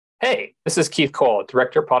Hey, this is Keith Cole,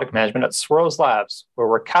 Director of Product Management at Swirls Labs, where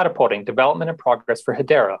we're catapulting development and progress for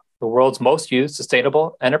Hedera, the world's most used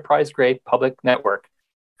sustainable enterprise-grade public network,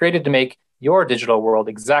 created to make your digital world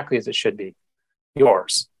exactly as it should be,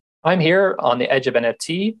 yours. I'm here on the Edge of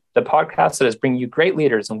NFT, the podcast that is bringing you great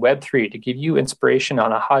leaders in Web3 to give you inspiration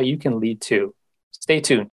on how you can lead too. Stay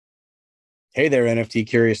tuned. Hey there, NFT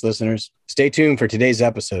curious listeners. Stay tuned for today's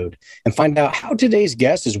episode and find out how today's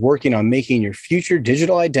guest is working on making your future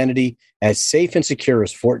digital identity as safe and secure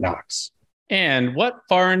as Fort Knox. And what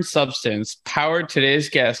foreign substance powered today's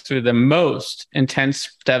guest through the most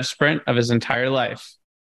intense dev sprint of his entire life.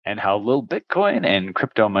 And how Lil Bitcoin and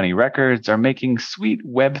Crypto Money Records are making sweet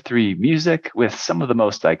Web3 music with some of the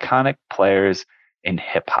most iconic players in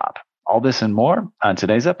hip hop. All this and more on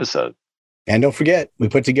today's episode. And don't forget, we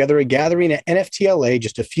put together a gathering at NFTLA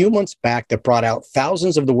just a few months back that brought out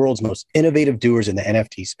thousands of the world's most innovative doers in the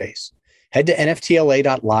NFT space. Head to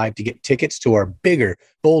NFTLA.live to get tickets to our bigger,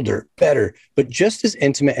 bolder, better, but just as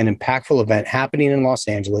intimate and impactful event happening in Los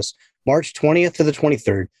Angeles, March 20th to the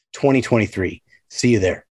 23rd, 2023. See you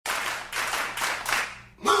there.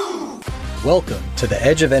 Welcome to the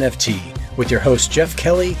Edge of NFT with your hosts Jeff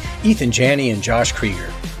Kelly, Ethan Janney, and Josh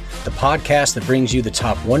Krieger. The podcast that brings you the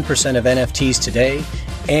top 1% of NFTs today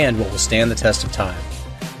and what will stand the test of time.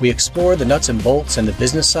 We explore the nuts and bolts and the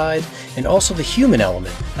business side, and also the human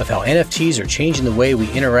element of how NFTs are changing the way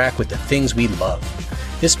we interact with the things we love.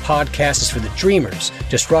 This podcast is for the dreamers,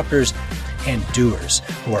 disruptors, and doers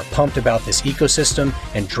who are pumped about this ecosystem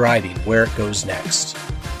and driving where it goes next.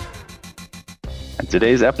 And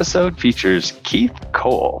today's episode features Keith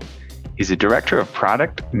Cole. He's a director of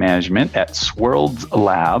product management at Swirls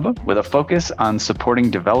Lab with a focus on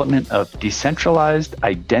supporting development of decentralized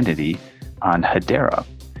identity on Hedera.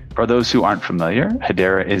 For those who aren't familiar,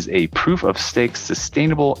 Hedera is a proof-of-stake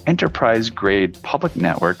sustainable enterprise-grade public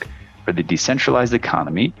network for the decentralized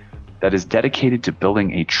economy that is dedicated to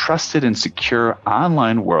building a trusted and secure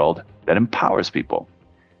online world that empowers people.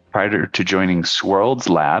 Prior to joining Swirls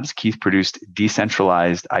Labs, Keith produced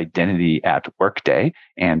Decentralized Identity at Workday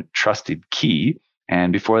and Trusted Key.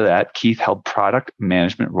 And before that, Keith held product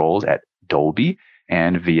management roles at Dolby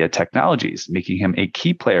and Via Technologies, making him a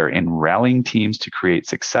key player in rallying teams to create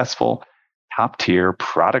successful top-tier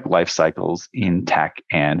product life cycles in tech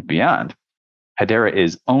and beyond. Hedera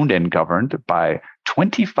is owned and governed by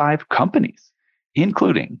 25 companies,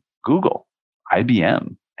 including Google,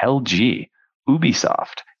 IBM, LG,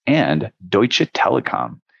 Ubisoft, and Deutsche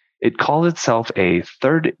Telekom. It calls itself a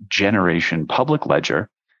third-generation public ledger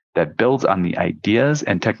that builds on the ideas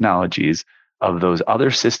and technologies of those other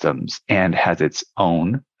systems and has its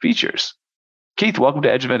own features. Keith, welcome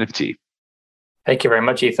to Edge of NFT. Thank you very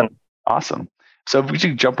much, Ethan. Awesome. So if we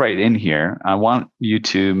should jump right in here, I want you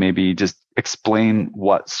to maybe just explain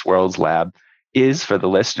what Swirls Lab is for the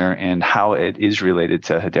listener and how it is related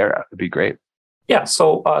to Hedera. It'd be great. Yeah,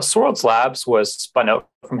 so Swirls Labs was spun out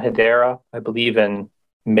from Hedera, I believe, in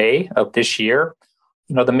May of this year.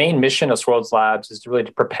 The main mission of Swirls Labs is really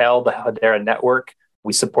to propel the Hedera network.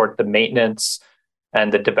 We support the maintenance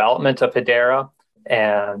and the development of Hedera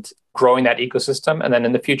and growing that ecosystem. And then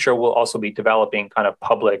in the future, we'll also be developing kind of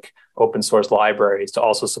public open source libraries to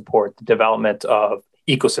also support the development of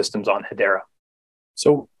ecosystems on Hedera.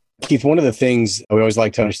 So, Keith, one of the things we always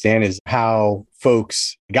like to understand is how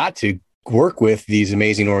folks got to work with these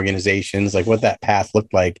amazing organizations, like what that path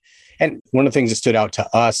looked like. And one of the things that stood out to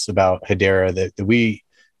us about Hedera that we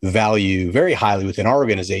value very highly within our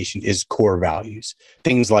organization is core values.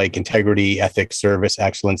 Things like integrity, ethics, service,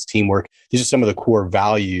 excellence, teamwork. These are some of the core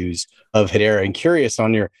values of Hedera. And curious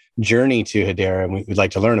on your journey to Hedera, and we'd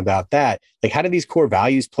like to learn about that. Like, how did these core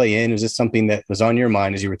values play in? Was this something that was on your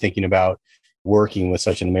mind as you were thinking about working with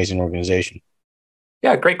such an amazing organization?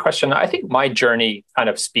 Yeah, great question. I think my journey kind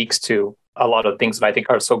of speaks to a lot of things that I think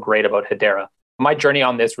are so great about Hedera. My journey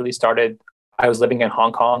on this really started, I was living in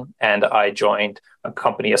Hong Kong and I joined a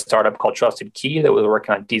company, a startup called Trusted Key that was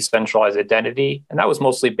working on decentralized identity. And that was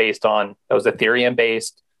mostly based on, that was Ethereum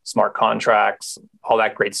based, smart contracts, all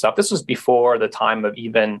that great stuff. This was before the time of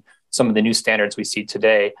even some of the new standards we see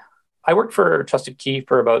today. I worked for Trusted Key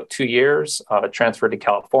for about 2 years, transferred to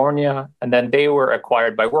California, and then they were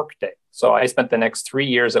acquired by Workday. So I spent the next 3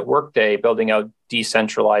 years at Workday building out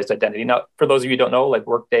decentralized identity. Now, for those of you who don't know, like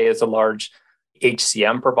Workday is a large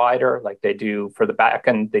HCM provider. Like they do for the back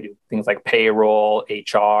end, they do things like payroll,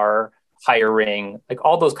 HR, hiring, like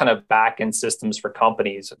all those kind of back end systems for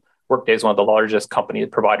companies. Workday is one of the largest company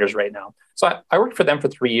providers right now. So I worked for them for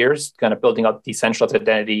 3 years, kind of building up decentralized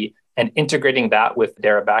identity and integrating that with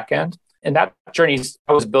Hedera backend. In that journey,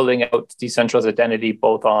 I was building out decentralized identity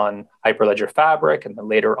both on Hyperledger Fabric and then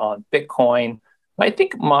later on Bitcoin. And I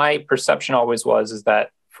think my perception always was is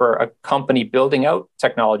that for a company building out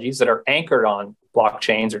technologies that are anchored on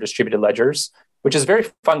blockchains or distributed ledgers, which is very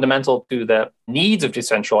fundamental to the needs of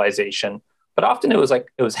decentralization, but often it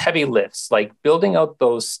was heavy lifts, like building out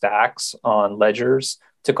those stacks on ledgers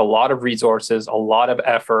took a lot of resources, a lot of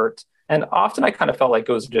effort. And often I kind of felt like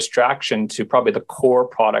it was a distraction to probably the core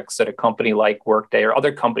products that a company like Workday or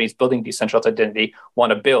other companies building decentralized identity want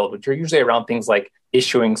to build, which are usually around things like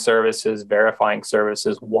issuing services, verifying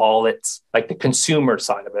services, wallets, like the consumer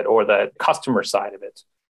side of it or the customer side of it.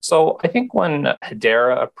 So I think when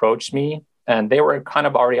Hedera approached me, and they were kind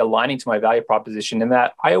of already aligning to my value proposition in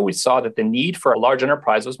that I always saw that the need for a large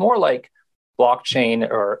enterprise was more like blockchain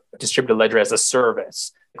or distributed ledger as a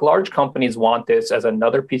service. Large companies want this as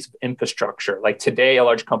another piece of infrastructure. Like today, a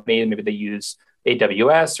large company, maybe they use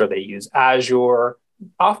AWS or they use Azure.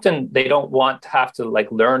 Often they don't want to have to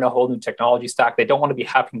learn a whole new technology stack. They don't want to be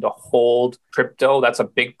having to hold crypto. That's a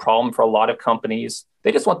big problem for a lot of companies.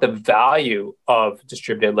 They just want the value of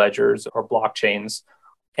distributed ledgers or blockchains.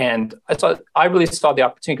 And I really saw the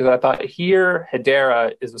opportunity because I thought here,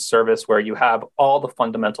 Hedera is a service where you have all the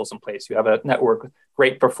fundamentals in place. You have a network with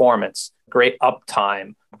great performance, great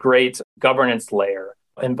uptime, great governance layer,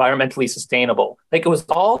 environmentally sustainable. It was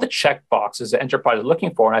all the check boxes that enterprise are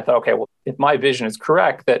looking for. And I thought, okay, well, if my vision is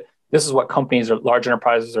correct, that this is what companies or large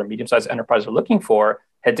enterprises or medium-sized enterprises are looking for,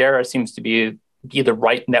 Hedera seems to be the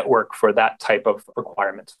right network for that type of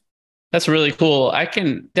requirement. That's really cool. I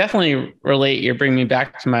can definitely relate. You're bringing me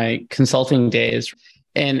back to my consulting days.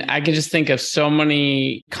 And I can just think of so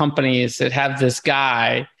many companies that have this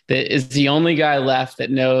guy that is the only guy left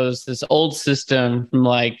that knows this old system from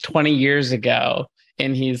 20 years ago.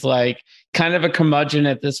 And he's kind of a curmudgeon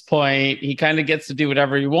at this point. He kind of gets to do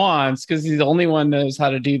whatever he wants because he's the only one that knows how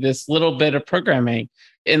to do this little bit of programming.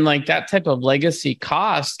 And that type of legacy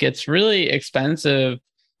cost gets really expensive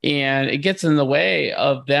and it gets in the way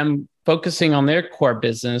of them focusing on their core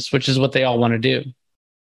business, which is what they all want to do.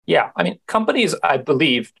 Yeah. I mean, companies, I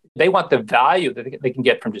believe, they want the value that they can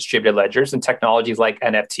get from distributed ledgers and technologies like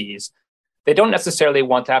NFTs. They don't necessarily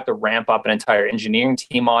want to have to ramp up an entire engineering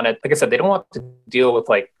team on it. Like I said, they don't want to deal with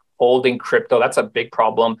holding crypto. That's a big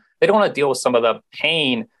problem. They don't want to deal with some of the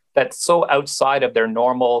pain that's so outside of their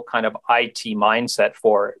normal kind of IT mindset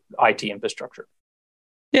for IT infrastructure.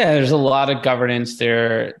 Yeah, there's a lot of governance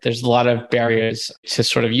there. There's a lot of barriers to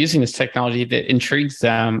sort of using this technology that intrigues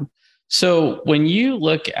them. So when you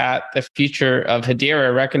look at the future of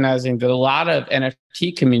Hedera, recognizing that a lot of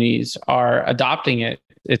NFT communities are adopting it,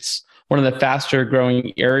 it's one of the faster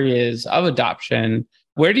growing areas of adoption.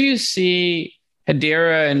 Where do you see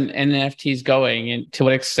Hedera and NFTs going, and to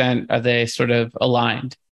what extent are they sort of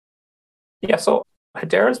aligned? Yeah, so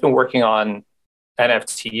Hedera has been working on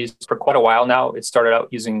NFTs for quite a while now. It started out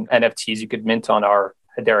using NFTs you could mint on our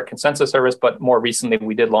Hedera consensus service, but more recently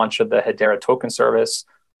we did launch the Hedera token service.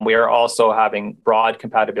 We are also having broad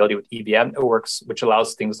compatibility with EVM networks, which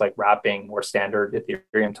allows things like wrapping more standard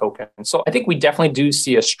Ethereum tokens. So I think we definitely do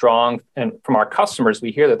see a strong, and from our customers,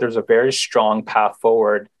 we hear that there's a very strong path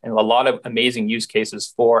forward and a lot of amazing use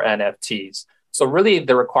cases for NFTs. So really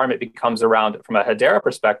the requirement becomes around, from a Hedera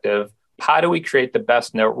perspective, how do we create the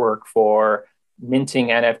best network for minting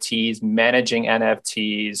NFTs, managing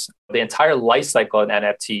NFTs, the entire life cycle of an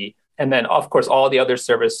NFT, and then, of course, all the other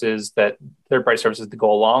services that third-party services that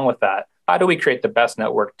go along with that. How do we create the best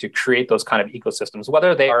network to create those kind of ecosystems,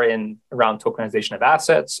 whether they are around tokenization of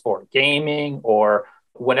assets or gaming or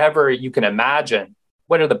whatever you can imagine?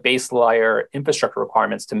 What are the base layer infrastructure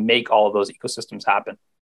requirements to make all of those ecosystems happen?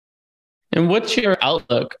 And what's your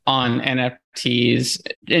outlook on NFTs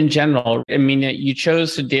in general? I mean, you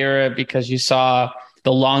chose Hedera because you saw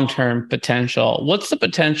the long-term potential. What's the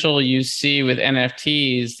potential you see with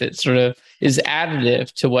NFTs that sort of is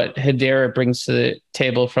additive to what Hedera brings to the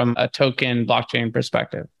table from a token blockchain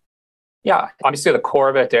perspective? Yeah, obviously the core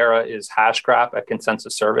of Hedera is Hashgraph, a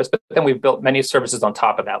consensus service, but then we've built many services on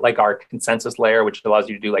top of that, like our consensus layer, which allows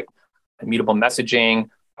you to do immutable messaging,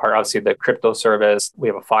 or obviously the crypto service. We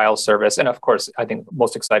have a file service. And of course, I think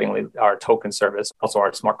most excitingly, our token service, also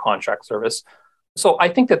our smart contract service. So I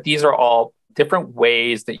think that these are all different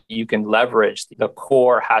ways that you can leverage the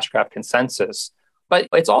core Hashgraph consensus. But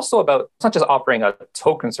it's also about, it's not just offering a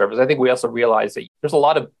token service. I think we also realize that there's a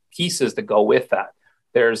lot of pieces that go with that.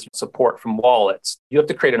 There's support from wallets. You have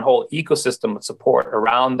to create a whole ecosystem of support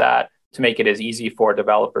around that to make it as easy for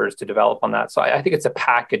developers to develop on that. So I think it's a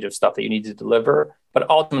package of stuff that you need to deliver. But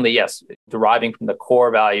ultimately, yes, deriving from the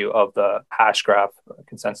core value of the Hashgraph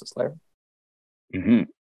consensus layer. Mm-hmm.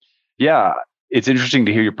 Yeah, it's interesting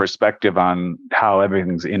to hear your perspective on how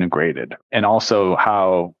everything's integrated and also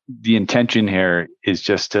how the intention here is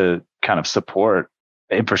just to kind of support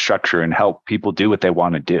infrastructure and help people do what they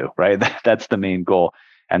want to do, right? That's the main goal.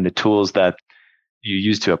 And the tools that you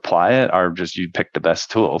use to apply it are just you pick the best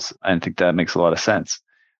tools. I think that makes a lot of sense.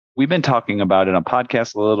 We've been talking about it on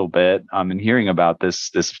podcast a little bit and hearing about this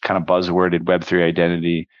kind of buzzworded Web3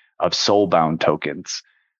 identity of soulbound tokens.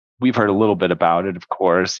 We've heard a little bit about it, of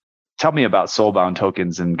course. Tell me about soulbound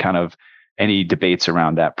tokens and kind of any debates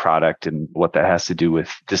around that product and what that has to do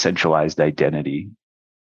with decentralized identity.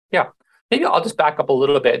 Yeah, maybe I'll just back up a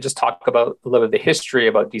little bit and just talk about a little bit of the history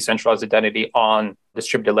about decentralized identity on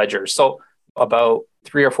distributed ledgers. So about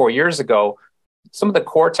 3 or 4 years ago, some of the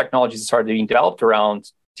core technologies that started being developed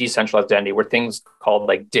around decentralized identity were things called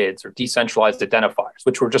like DIDs or decentralized identifiers,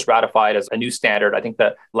 which were just ratified as a new standard. I think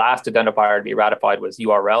the last identifier to be ratified was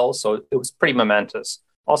URL. So it was pretty momentous.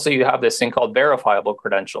 Also, you have this thing called verifiable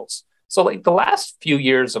credentials. So like the last few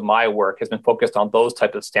years of my work has been focused on those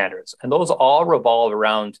type of standards. And those all revolve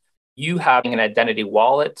around you having an identity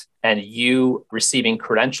wallet and you receiving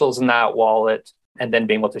credentials in that wallet and then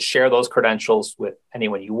being able to share those credentials with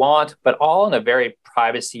anyone you want, but all in a very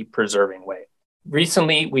privacy preserving way.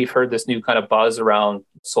 Recently, we've heard this new kind of buzz around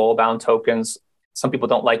soulbound tokens. Some people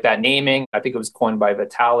don't like that naming. I think it was coined by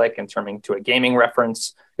Vitalik and turning to a gaming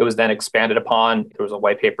reference. It was then expanded upon. There was a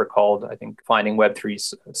white paper called, I think, Finding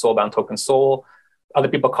Web3's Soulbound Token Soul. Other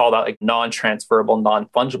people call that like non-transferable,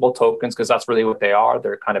 non-fungible tokens because that's really what they are.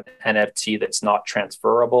 They're kind of NFT that's not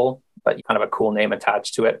transferable, but kind of a cool name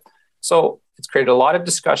attached to it. So it's created a lot of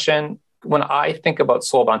discussion. When I think about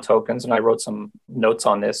soulbound tokens, and I wrote some notes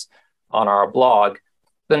on this on our blog,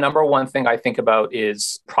 the number one thing I think about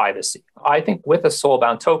is privacy. I think with a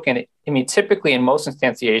soulbound token, typically in most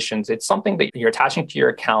instantiations, it's something that you're attaching to your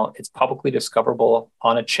account. It's publicly discoverable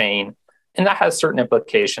on a chain, and that has certain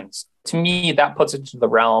implications. To me, that puts it into the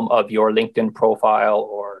realm of your LinkedIn profile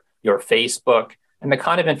or your Facebook, and the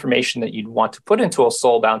kind of information that you'd want to put into a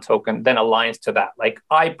soulbound token then aligns to that. Like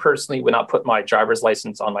I personally would not put my driver's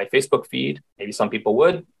license on my Facebook feed. Maybe some people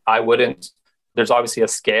would. I wouldn't. There's obviously a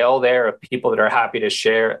scale there of people that are happy to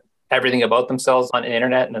share everything about themselves on the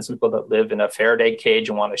internet, and then some people that live in a Faraday cage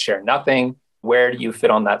and want to share nothing. Where do you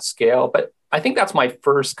fit on that scale? But I think that's my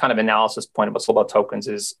first kind of analysis point about soulbound tokens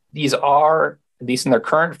is these are, at least in their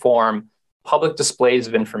current form, public displays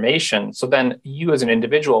of information. So then you as an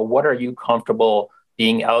individual, what are you comfortable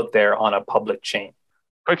being out there on a public chain?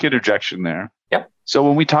 Quick interjection there. Yep. So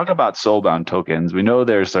when we talk about soulbound tokens, we know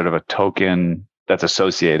there's sort of a token that's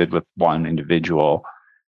associated with one individual.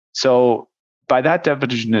 So by that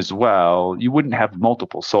definition as well, you wouldn't have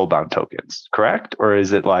multiple soulbound tokens, correct? Or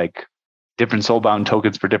is it like different soulbound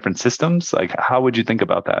tokens for different systems? Like, how would you think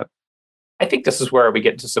about that? I think this is where we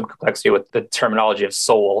get into some complexity with the terminology of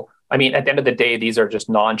soul. At the end of the day, these are just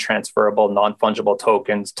non-transferable, non-fungible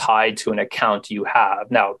tokens tied to an account you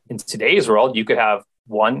have. Now, in today's world, you could have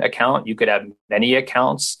one account, you could have many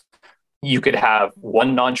accounts, you could have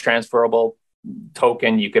one non-transferable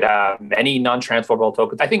token, you could have many non-transferable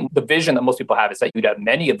tokens. I think the vision that most people have is that you'd have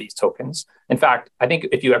many of these tokens. In fact, I think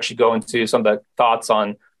if you actually go into some of the thoughts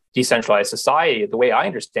on decentralized society, the way I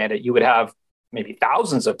understand it, you would have maybe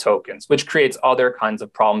thousands of tokens, which creates other kinds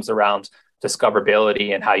of problems around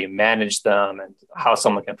discoverability and how you manage them and how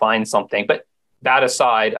someone can find something. But that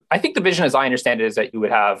aside, I think the vision as I understand it is that you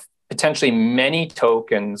would have potentially many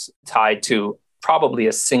tokens tied to probably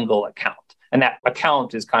a single account. And that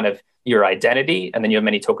account is kind of your identity, and then you have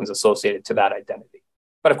many tokens associated to that identity.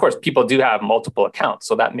 But of course, people do have multiple accounts,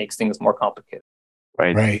 so that makes things more complicated.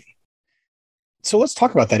 Right. So let's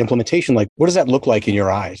talk about that implementation. Like, what does that look like in your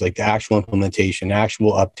eyes? Like the actual implementation,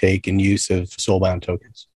 actual uptake and use of soulbound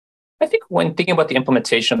tokens? I think when thinking about the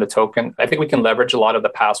implementation of the token, I think we can leverage a lot of the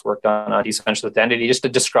past work done on decentralized identity just to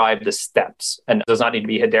describe the steps. And it does not need to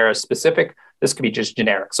be Hedera specific. This could be just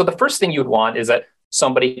generic. So the first thing you would want is that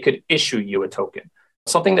somebody could issue you a token,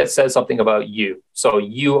 something that says something about you. So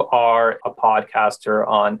you are a podcaster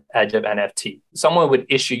on Edge of NFT. Someone would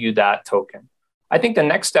issue you that token. I think the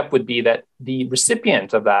next step would be that the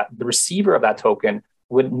recipient of that, the receiver of that token,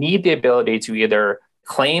 would need the ability to either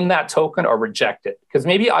claim that token or reject it. Because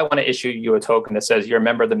maybe I want to issue you a token that says you're a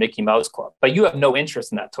member of the Mickey Mouse Club, but you have no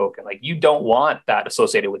interest in that token. Like you don't want that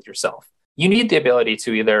associated with yourself. You need the ability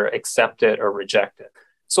to either accept it or reject it.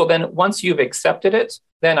 So then once you've accepted it,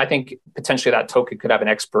 then I think potentially that token could have an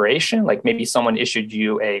expiration. Like maybe someone issued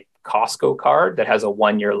you a Costco card that has a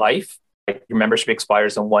 1-year life. Like your membership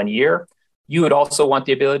expires in 1 year. You would also want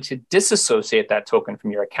the ability to disassociate that token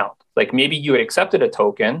from your account. Like maybe you had accepted a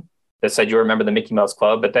token, that said you were a member of the Mickey Mouse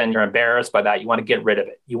Club, but then you're embarrassed by that. You want to get rid of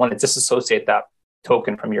it. You want to disassociate that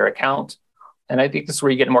token from your account. And I think this is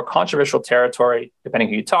where you get more controversial territory, depending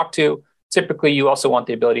who you talk to. Typically, you also want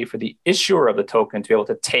the ability for the issuer of the token to be able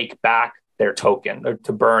to take back their token or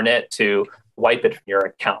to burn it, to wipe it from your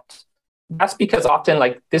account. That's because often,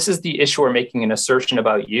 like, this is the issuer making an assertion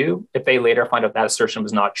about you. If they later find out that assertion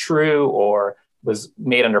was not true or was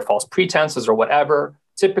made under false pretenses or whatever,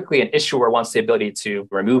 typically an issuer wants the ability to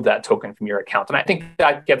remove that token from your account. And I think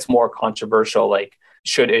that gets more controversial, like,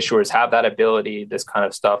 should issuers have that ability, this kind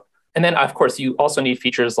of stuff. And then, of course, you also need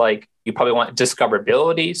features like you probably want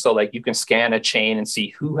discoverability. So like you can scan a chain and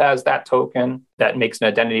see who has that token that makes an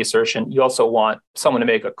identity assertion. You also want someone to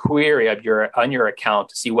make a query on your account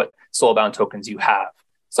to see what soulbound tokens you have.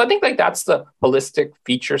 So I think like that's the holistic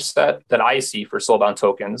feature set that I see for soulbound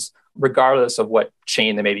tokens, regardless of what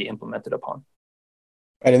chain they may be implemented upon.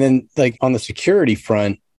 Right. And then like on the security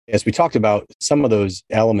front, as we talked about some of those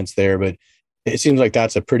elements there, but it seems like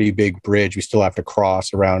that's a pretty big bridge we still have to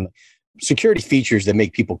cross around security features that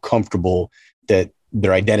make people comfortable that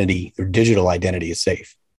their identity, their digital identity is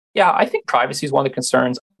safe. Yeah, I think privacy is one of the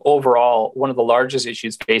concerns. Overall, one of the largest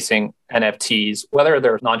issues facing NFTs, whether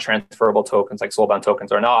they're non-transferable tokens like soulbound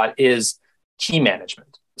tokens or not, is key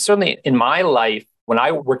management. Certainly in my life, when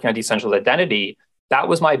I was working on decentralized identity, that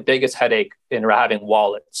was my biggest headache in having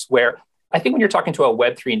wallets, where I think when you're talking to a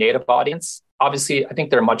Web3 native audience, obviously, I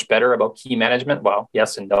think they're much better about key management. Well,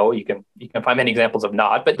 yes and no. You can find many examples of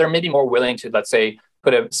not, but they're maybe more willing to, let's say,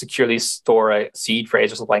 securely store a seed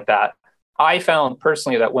phrase or something like that. I found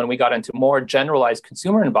personally that when we got into more generalized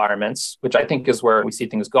consumer environments, which I think is where we see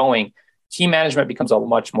things going, key management becomes a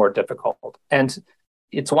much more difficult. And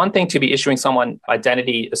it's one thing to be issuing someone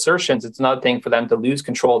identity assertions. It's another thing for them to lose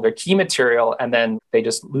control of their key material and then they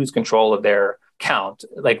just lose control of their account.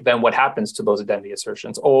 Like then what happens to those identity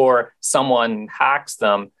assertions? Or someone hacks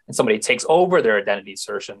them and somebody takes over their identity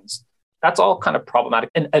assertions. That's all kind of problematic.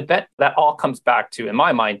 And I bet that all comes back to, in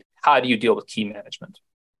my mind, how do you deal with key management?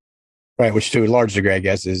 Right, which to a large degree, I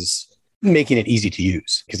guess, is making it easy to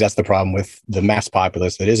use, because that's the problem with the mass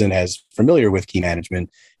populace that isn't as familiar with key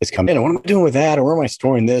management. Is coming in, what am I doing with that? Or where am I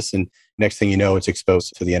storing this? And next thing you know, it's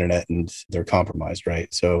exposed to the internet and they're compromised,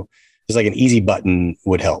 right? So it's like an easy button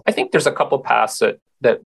would help. I think there's a couple paths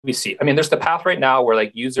that we see. I mean, there's the path right now where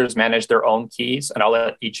like users manage their own keys, and I'll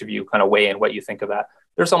let each of you kind of weigh in what you think of that.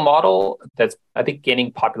 There's a model that's, I think,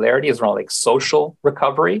 gaining popularity is around like social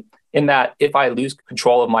recovery, in that if I lose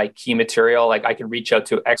control of my key material, like I can reach out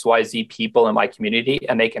to XYZ people in my community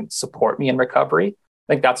and they can support me in recovery.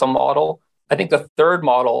 I think that's a model. I think the third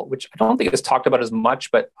model, which I don't think is talked about as much,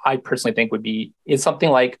 but I personally think is something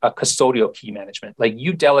like a custodial key management. Like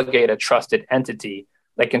you delegate a trusted entity,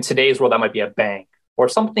 like in today's world, that might be a bank or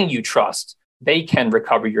something you trust. They can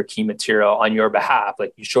recover your key material on your behalf.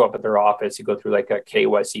 Like you show up at their office, you go through like a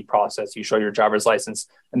KYC process, you show your driver's license,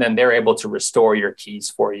 and then they're able to restore your keys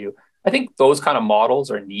for you. I think those kind of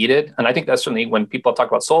models are needed. And I think that's certainly when people talk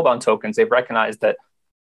about soulbound tokens, they've recognized that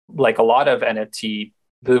like a lot of NFT,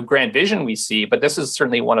 the grand vision we see, but this is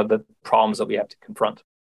certainly one of the problems that we have to confront.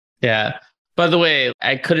 Yeah. By the way,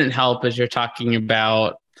 I couldn't help as you're talking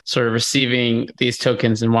about sort of receiving these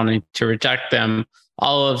tokens and wanting to reject them,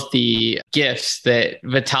 all of the gifts that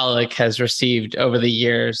Vitalik has received over the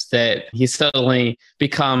years, that he suddenly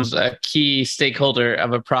becomes a key stakeholder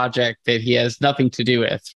of a project that he has nothing to do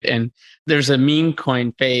with. And there's a meme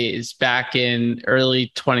coin phase back in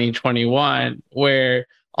early 2021 where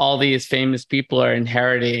all these famous people are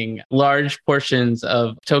inheriting large portions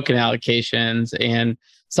of token allocations, and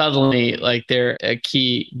suddenly like they're a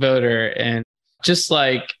key voter. And just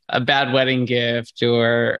like a bad wedding gift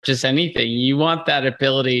or just anything, you want that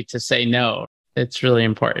ability to say no. It's really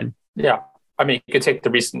important. Yeah. I mean, you could take the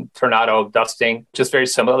recent Tornado dusting, just very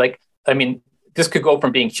similar. Like, I mean, this could go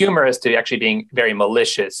from being humorous to actually being very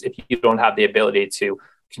malicious if you don't have the ability to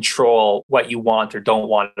control what you want or don't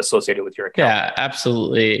want associated with your account. Yeah,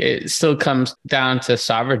 absolutely. It still comes down to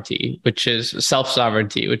sovereignty, which is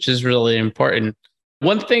self-sovereignty, which is really important.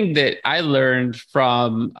 One thing that I learned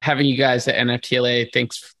from having you guys at NFTLA,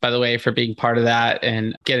 thanks, by the way, for being part of that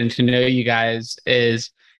and getting to know you guys, is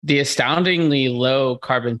the astoundingly low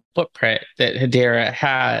carbon footprint that Hedera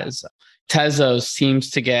has. Tezos seems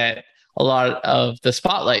to get a lot of the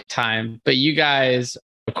spotlight time, but you guys,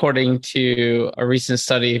 according to a recent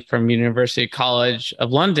study from University College of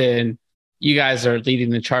London, you guys are leading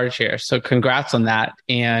the charge here. So congrats on that.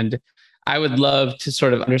 And I would love to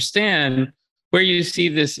sort of understand where you see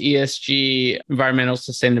this ESG, environmental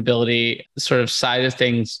sustainability sort of side of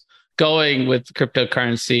things going with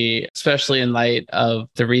cryptocurrency, especially in light of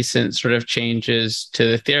the recent sort of changes to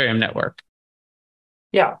the Ethereum network?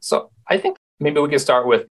 Yeah. So I think maybe we can start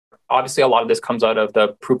with, obviously, a lot of this comes out of the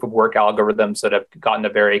proof of work algorithms that have gotten a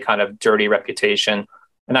very kind of dirty reputation.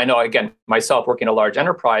 And I know, again, myself working in a large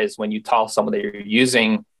enterprise, when you tell someone that you're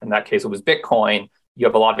using, in that case, it was Bitcoin, you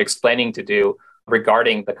have a lot of explaining to do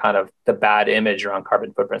regarding the kind of the bad image around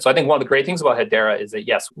carbon footprint. So I think one of the great things about Hedera is that,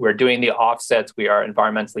 yes, we're doing the offsets. We're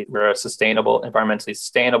environmentally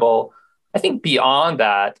sustainable. I think beyond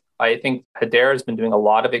that, I think Hedera has been doing a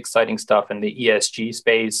lot of exciting stuff in the ESG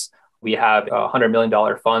space. We have a $100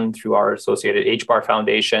 million fund through our associated HBAR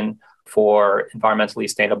Foundation for environmentally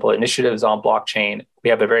sustainable initiatives on blockchain. We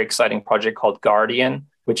have a very exciting project called Guardian,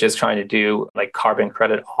 which is trying to do like carbon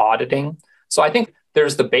credit auditing. So I think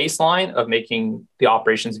there's the baseline of making the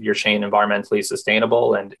operations of your chain environmentally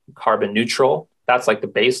sustainable and carbon neutral. That's like the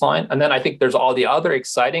baseline. And then I think there's all the other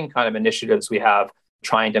exciting kind of initiatives we have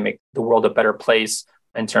trying to make the world a better place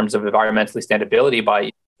in terms of environmentally sustainability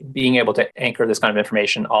by being able to anchor this kind of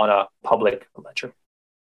information on a public ledger.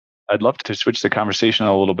 I'd love to switch the conversation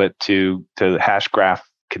a little bit to Hashgraph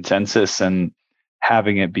consensus and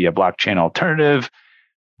having it be a blockchain alternative,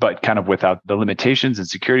 but kind of without the limitations and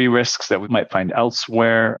security risks that we might find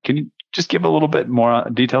elsewhere. Can you just give a little bit more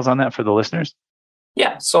details on that for the listeners?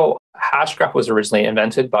 Yeah. So Hashgraph was originally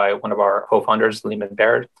invented by one of our co-founders, Leemon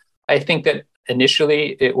Baird. I think that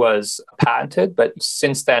initially it was patented, but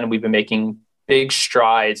since then we've been making big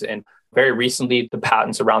strides. And very recently, the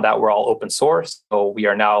patents around that were all open source. So we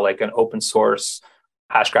are now like an open source.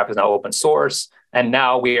 Hashgraph is now open source. And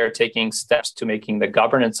now we are taking steps to making the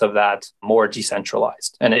governance of that more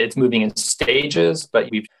decentralized. And it's moving in stages,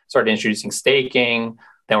 but we've started introducing staking.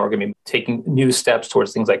 Then we're going to be taking new steps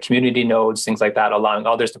towards things like community nodes, things like that, allowing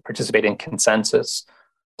others to participate in consensus.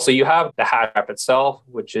 So you have the Hashgraph itself,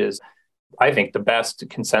 which is, I think, the best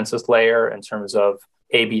consensus layer in terms of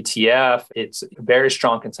ABTF. It's a very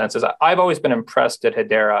strong consensus. I've always been impressed at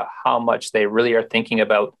Hedera how much they really are thinking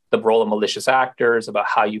about the role of malicious actors, about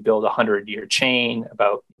how you build a 100-year chain,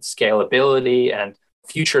 about scalability and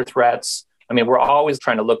future threats. I mean, we're always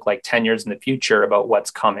trying to look like 10 years in the future about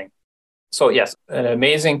what's coming. So yes, an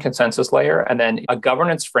amazing consensus layer, and then a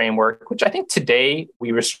governance framework, which I think today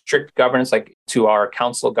we restrict governance like to our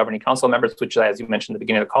governing council members, which, as you mentioned at the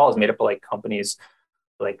beginning of the call, is made up of like companies,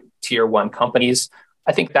 like tier 1 companies.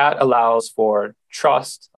 I think that allows for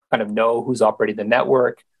trust, kind of know who's operating the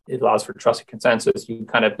network. It allows for trusted consensus. You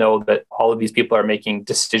kind of know that all of these people are making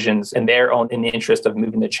decisions in the interest of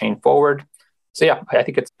moving the chain forward. So yeah, I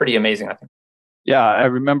think it's pretty amazing, I think. Yeah, I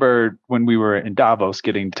remember when we were in Davos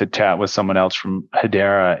getting to chat with someone else from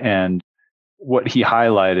Hedera, and what he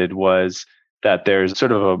highlighted was that there's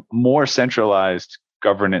sort of a more centralized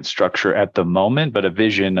governance structure at the moment, but a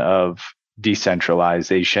vision of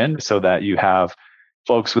decentralization so that you have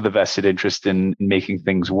folks with a vested interest in making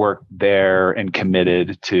things work there and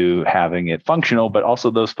committed to having it functional. But also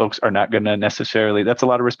those folks are not going to necessarily, that's a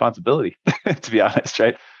lot of responsibility, to be honest,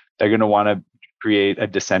 right? They're going to want to create a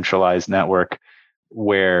decentralized network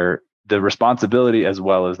where the responsibility as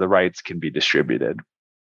well as the rights can be distributed.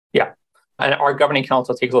 Yeah. And our governing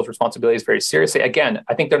council takes those responsibilities very seriously. Again,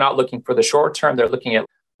 I think they're not looking for the short term. They're looking at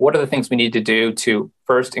what are the things we need to do to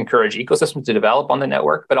first encourage ecosystems to develop on the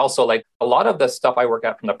network, but also like a lot of the stuff I work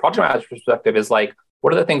at from the project manager perspective is like,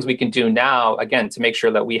 what are the things we can do now, again, to make sure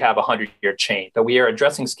that we have a 100-year chain, that we are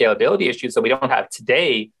addressing scalability issues that we don't have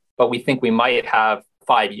today, but we think we might have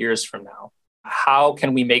 5 years from now. How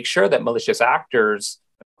can we make sure that malicious actors,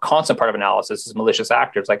 constant part of analysis is malicious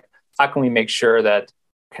actors, like how can we make sure that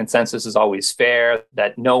consensus is always fair,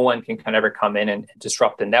 that no one can kind of ever come in and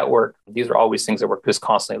disrupt the network? These are always things that we're just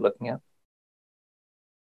constantly looking at.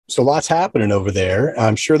 So lots happening over there.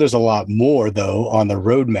 I'm sure there's a lot more, though, on the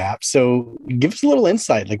roadmap. So give us a little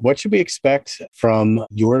insight. Like, what should we expect from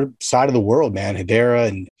your side of the world, man, Hedera,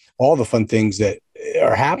 and all the fun things that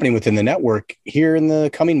are happening within the network here in the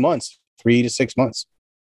coming months, 3 to 6 months?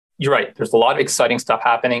 You're right. There's a lot of exciting stuff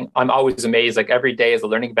happening. I'm always amazed. Like every day as a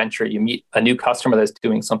learning venture, you meet a new customer that's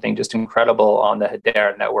doing something just incredible on the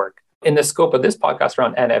Hedera network. In the scope of this podcast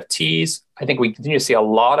around NFTs, I think we continue to see a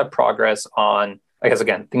lot of progress on, I guess,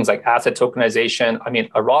 again, things like asset tokenization. I mean,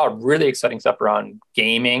 a lot of really exciting stuff around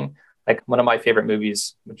gaming. Like one of my favorite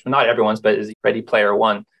movies, which not everyone's, but is Ready Player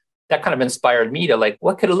One. That kind of inspired me to like,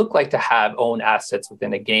 what could it look like to have own assets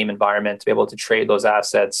within a game environment, to be able to trade those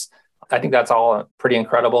assets? I think that's all pretty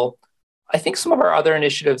incredible. I think some of our other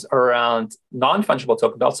initiatives are around non-fungible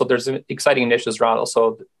tokens. Also, there's exciting initiatives around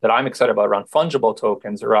also that I'm excited about around fungible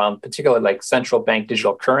tokens, around particularly like central bank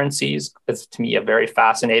digital currencies. It's to me a very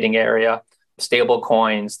fascinating area. stable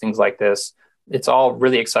coins, things like this. It's all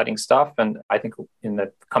really exciting stuff. And I think in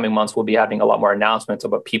the coming months, we'll be having a lot more announcements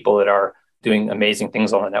about people that are doing amazing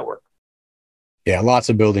things on the network. Yeah, lots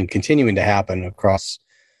of building continuing to happen across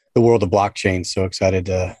the world of blockchain. So excited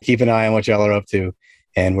to keep an eye on what y'all are up to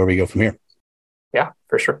and where we go from here. Yeah,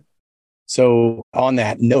 for sure. So on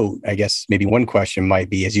that note, I guess maybe one question might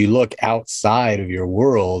be, as you look outside of your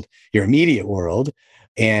world, your immediate world,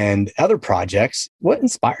 and other projects, what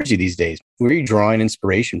inspires you these days? Where are you drawing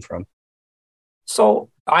inspiration from? So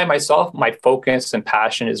I myself, my focus and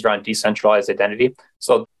passion is around decentralized identity.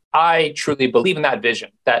 So I truly believe in that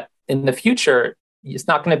vision, that in the future, it's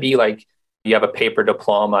not going to be like you have a paper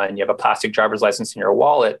diploma and you have a plastic driver's license in your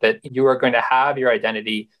wallet, that you are going to have your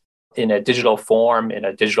identity in a digital form, in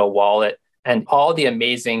a digital wallet, and all the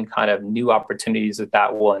amazing kind of new opportunities that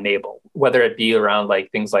that will enable, whether it be around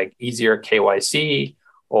like things like easier KYC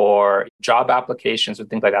or job applications or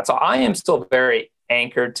things like that. So I am still very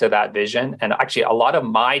anchored to that vision. And actually, a lot of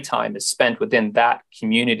my time is spent within that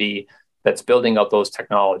community that's building out those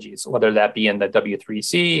technologies, whether that be in the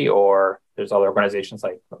W3C or there's other organizations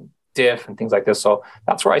like DIF and things like this. So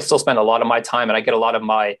that's where I still spend a lot of my time and I get a lot of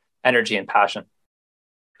my energy and passion.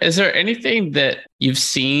 Is there anything that you've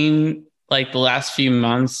seen like the last few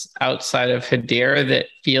months outside of Hedera that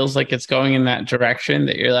feels like it's going in that direction,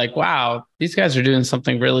 that you're like, wow, these guys are doing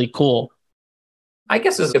something really cool? I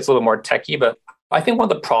guess it's a little more techie, but I think one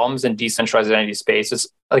of the problems in decentralized identity space is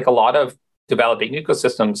like a lot of developing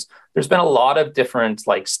ecosystems, there's been a lot of different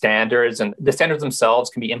like standards, and the standards themselves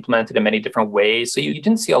can be implemented in many different ways. So you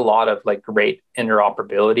didn't see a lot of like great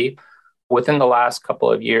interoperability. Within the last couple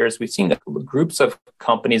of years, we've seen groups of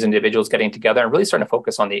companies, individuals getting together and really starting to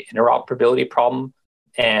focus on the interoperability problem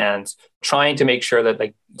and trying to make sure that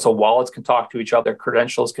like, so wallets can talk to each other,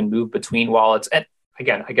 credentials can move between wallets. And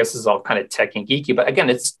again, I guess this is all kind of tech and geeky, but again,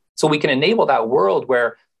 it's so we can enable that world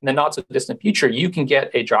where in the not so distant future, you can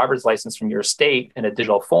get a driver's license from your state in a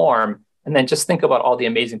digital form. And then just think about all the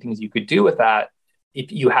amazing things you could do with that.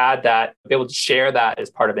 If you had that, be able to share that as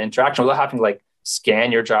part of interaction without having to like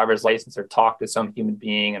scan your driver's license or talk to some human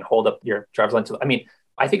being and hold up your driver's license. I mean,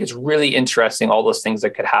 I think it's really interesting, all those things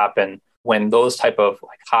that could happen when those type of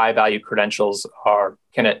like high value credentials are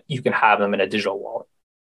you can have them in a digital wallet.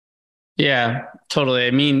 Yeah, totally.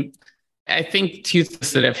 I mean, I think two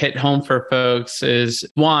things that have hit home for folks is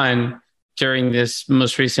one, during this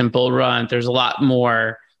most recent bull run, there's a lot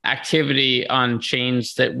more activity on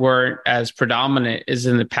chains that weren't as predominant as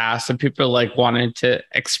in the past. And people like wanted to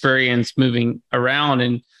experience moving around.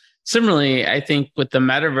 And similarly, I think with the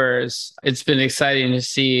metaverse, it's been exciting to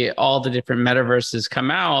see all the different metaverses come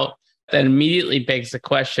out. That immediately begs the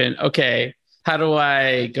question, okay, how do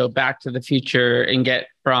I go back to the future and get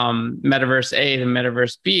from metaverse A to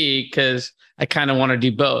metaverse B? Because I kind of want to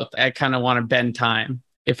do both. I kind of want to bend time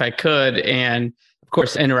if I could. And of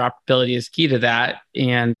course, interoperability is key to that.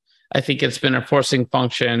 And I think it's been a forcing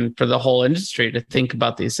function for the whole industry to think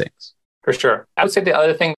about these things. For sure. I would say the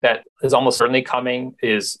other thing that is almost certainly coming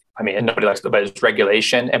is, I mean, and nobody likes to, but it's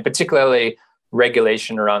regulation, and particularly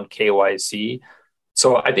regulation around KYC.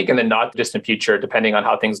 So I think in the not distant future, depending on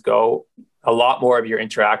how things go, a lot more of your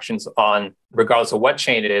interactions on, regardless of what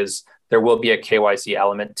chain it is, there will be a KYC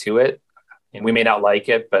element to it. And we may not like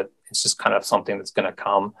it, but it's just kind of something that's going to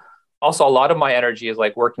come. Also, a lot of my energy is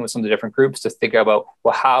like working with some of the different groups to think about,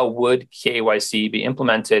 well, how would KYC be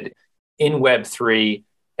implemented in Web3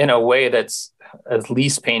 in a way that's as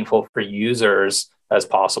least painful for users as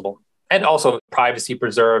possible? And also privacy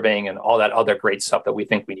preserving and all that other great stuff that we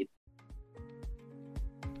think we need.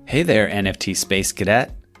 Hey there, NFT Space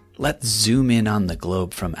Cadet. Let's zoom in on the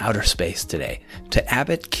globe from outer space today to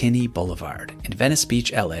Abbot Kinney Boulevard in Venice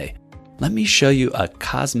Beach, LA. Let me show you a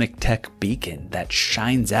cosmic tech beacon that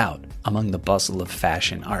shines out among the bustle of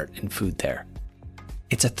fashion, art, and food there.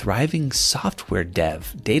 It's a thriving software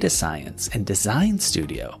dev, data science, and design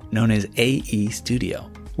studio known as AE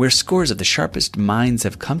Studio, where scores of the sharpest minds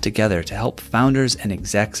have come together to help founders and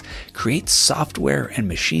execs create software and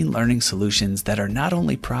machine learning solutions that are not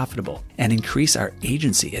only profitable and increase our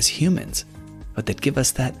agency as humans, but that give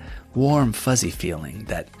us that warm, fuzzy feeling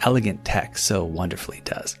that elegant tech so wonderfully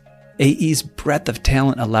does. AE's breadth of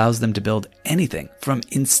talent allows them to build anything from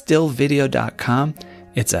instillvideo.com,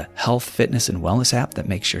 it's a health, fitness, and wellness app that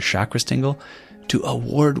makes your chakras tingle, to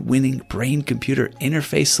award-winning brain-computer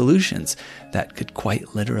interface solutions that could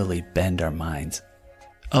quite literally bend our minds.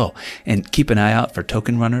 Oh, and keep an eye out for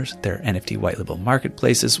Token Runners, their NFT white label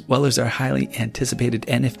marketplace, as well as our highly anticipated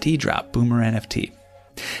NFT drop, Boomer NFT.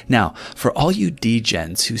 Now, for all you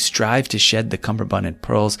degens who strive to shed the cummerbund and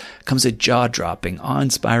pearls, comes a jaw-dropping,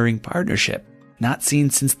 awe-inspiring partnership. not seen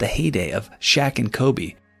since the heyday of Shaq and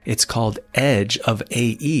Kobe. It's called Edge of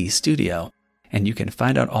AE Studio, and you can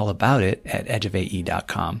find out all about it at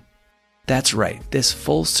edgeofae.com. That's right, this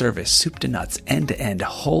full-service, soup-to-nuts, end-to-end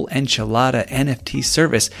whole enchilada NFT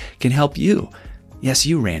service can help you, yes,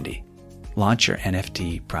 you, Randy, launch your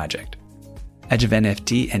NFT project. Edge of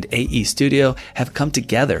NFT and AE Studio have come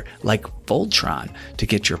together like Voltron to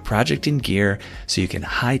get your project in gear so you can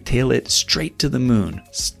hightail it straight to the moon,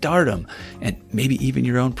 stardom, and maybe even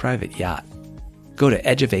your own private yacht. Go to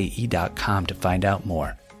edgeofae.com to find out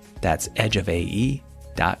more. That's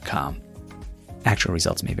edgeofae.com. Actual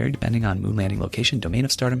results may vary depending on moon landing location, domain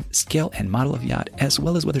of stardom, scale and model of yacht, as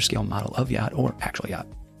well as whether scale model of yacht or actual yacht.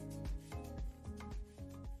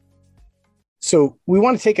 So we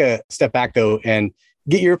want to take a step back, though, and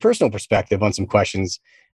get your personal perspective on some questions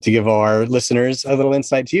to give our listeners a little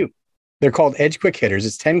insight to you. They're called Edge Quick Hitters.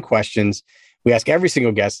 It's 10 questions we ask every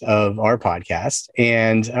single guest of our podcast.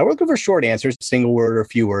 And we're looking for short answers, single word or a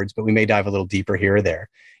few words, but we may dive a little deeper here or there.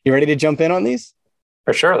 You ready to jump in on these?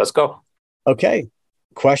 For sure. Let's go. Okay.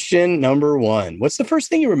 Question number 1. What's the first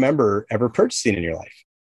thing you remember ever purchasing in your life?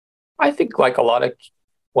 I think like a lot of,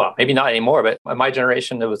 well, maybe not anymore, but in my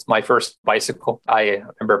generation, it was my first bicycle. I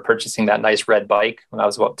remember purchasing that nice red bike when I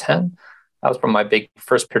was about 10. That was probably my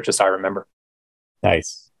first purchase I remember.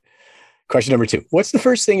 Nice. Question number 2. What's the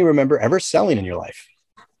first thing you remember ever selling in your life?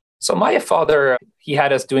 So my father, he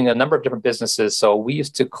had us doing a number of different businesses. So we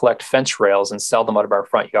used to collect fence rails and sell them out of our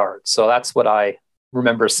front yard. So that's what I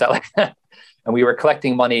remember selling. And we were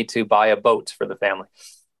collecting money to buy a boat for the family.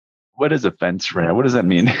 What is a fence rail? What does that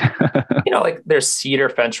mean? Like there's cedar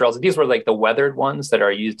fence rails. These were like the weathered ones that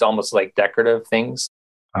are used almost like decorative things.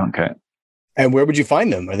 Okay. And where would you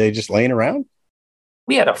find them? Are they just laying around?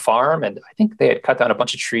 We had a farm, and I think they had cut down a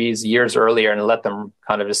bunch of trees years earlier and let them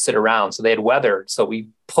kind of just sit around. So they had weathered. So we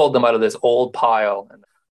pulled them out of this old pile and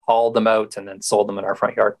hauled them out and then sold them in our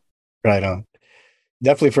front yard. Right on.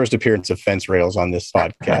 Definitely first appearance of fence rails on this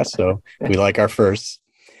podcast. So we like our first.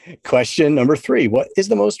 Question number 3. What is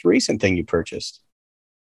the most recent thing you purchased?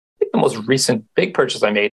 I think the most recent big purchase I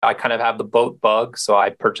made, I kind of have the boat bug. So I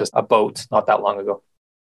purchased a boat not that long ago.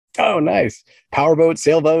 Oh, nice. Powerboat,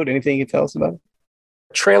 sailboat, anything you can tell us about?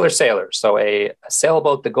 Trailer sailor. So a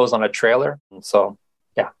sailboat that goes on a trailer. So,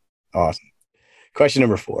 yeah. Awesome. Question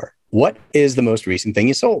number 4. What is the most recent thing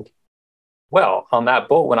you sold? Well, on that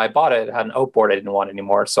boat, when I bought it, it had an outboard I didn't want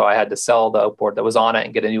anymore. So I had to sell the outboard that was on it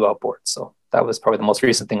and get a new outboard. So that was probably the most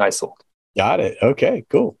recent thing I sold. Got it. Okay,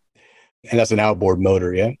 cool. And that's an outboard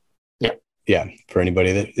motor, yeah? Yeah. Yeah, for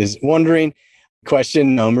anybody that is wondering.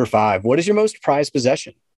 Question number 5. What is your most prized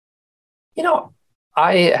possession?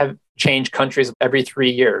 I have changed countries every 3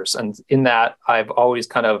 years. And in that, I've always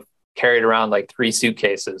kind of carried around like 3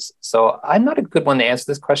 suitcases. So I'm not a good one to answer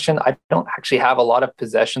this question. I don't actually have a lot of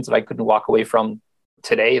possessions that I couldn't walk away from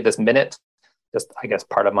today, this minute. Just, I guess,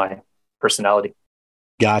 part of my personality.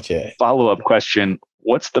 Gotcha. Follow-up question.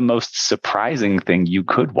 What's the most surprising thing you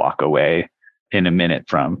could walk away in a minute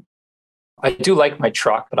from? I do like my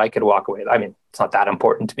truck, but I could walk away. I mean, it's not that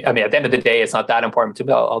important to me. I mean, at the end of the day, it's not that important to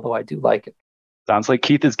me, although I do like it. Sounds like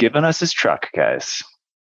Keith has given us his truck, guys.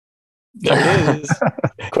 There it is.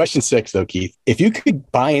 Question 6, though, Keith. If you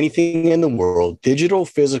could buy anything in the world, digital,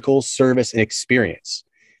 physical, service, and experience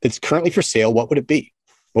that's currently for sale, what would it be?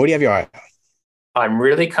 What would you have your eye on? I'm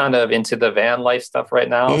really kind of into the van life stuff right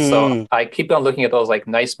now. So I keep on looking at those like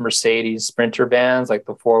nice Mercedes Sprinter vans, like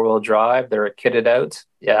the 4-wheel drive. They're kitted out.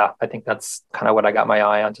 Yeah, I think that's kind of what I got my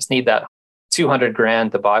eye on. Just need that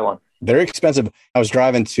 $200,000 to buy one. They're expensive. I was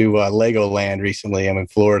driving to Legoland recently. I'm in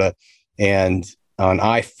Florida, and on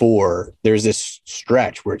I-4, there's this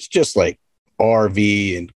stretch where it's just like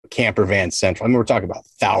RV and camper van central. I mean, we're talking about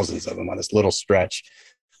thousands of them on this little stretch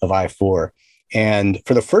of I-4. And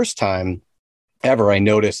for the first time ever, I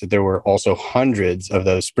noticed that there were also hundreds of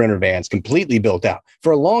those Sprinter vans completely built out.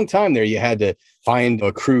 For a long time there, you had to find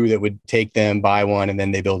a crew that would take them, buy one, and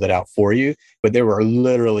then they build it out for you. But there were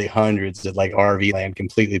literally hundreds of like RV land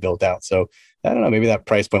completely built out. So I don't know, maybe that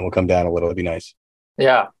price point will come down a little. It'd be nice.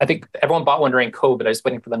 Yeah, I think everyone bought one during COVID. I'm just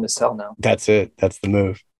waiting for them to sell now. That's it. That's the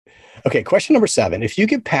move. Okay, question number 7. If you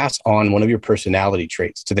could pass on one of your personality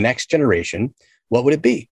traits to the next generation, what would it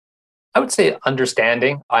be? I would say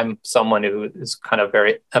understanding. I'm someone who is kind of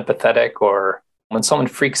very empathetic, or when someone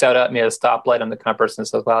freaks out at me at a stoplight, I'm the kind of person that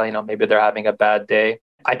says, well, maybe they're having a bad day.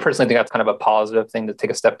 I personally think that's kind of a positive thing, to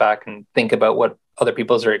take a step back and think about what other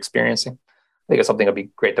people are experiencing. I think it's something that would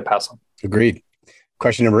be great to pass on. Agreed.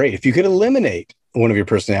 Question number 8. If you could eliminate one of your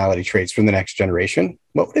personality traits from the next generation,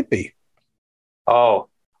 what would it be? Oh,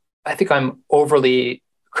 I think I'm overly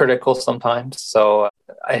critical sometimes. So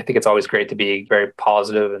I think it's always great to be very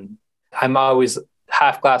positive, and I'm always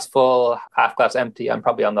half glass full, half glass empty. I'm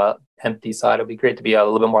probably on the empty side. It'd be great to be a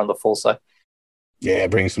little bit more on the full side. Yeah,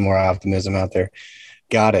 bring some more optimism out there.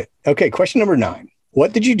 Got it. Okay, question number 9.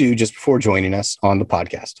 What did you do just before joining us on the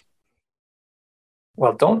podcast?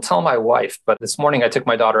 Well, don't tell my wife, but this morning I took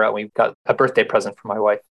my daughter out and we got a birthday present for my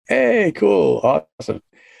wife. Hey, cool. Awesome.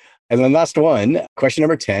 And then last one, question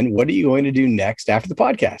number 10. What are you going to do next after the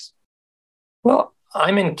podcast? Well,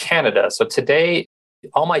 I'm in Canada. So today,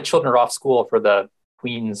 all my children are off school for the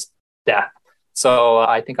Queen's death. So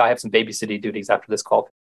I think I have some babysitting duties after this call.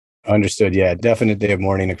 Understood. Yeah, definite day of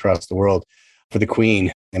mourning across the world for the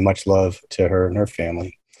Queen, and much love to her and her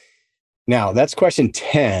family. Now, that's question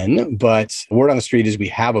 10, but word on the street is we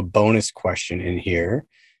have a bonus question in here.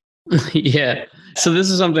 Yeah. So this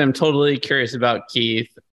is something I'm totally curious about, Keith.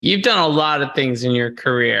 You've done a lot of things in your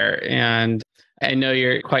career, and I know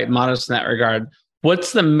you're quite modest in that regard.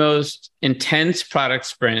 What's the most intense product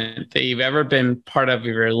sprint that you've ever been part of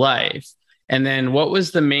your life? And then what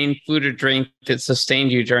was the main food or drink that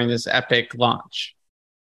sustained you during this epic launch?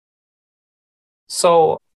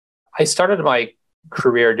 So I started my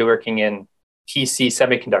career working in PC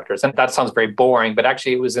semiconductors, and that sounds very boring, but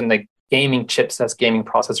actually it was in the gaming chipsets, gaming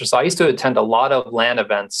processors. So I used to attend a lot of LAN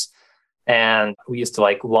events, and we used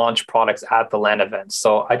to launch products at the LAN events.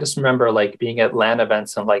 So I just remember being at LAN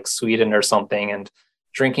events in Sweden or something and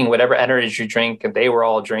drinking whatever energy drink, and they were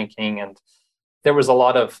all drinking. And there was a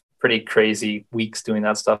lot of pretty crazy weeks doing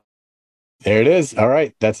that stuff. There it is. All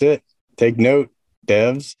right. That's it. Take note,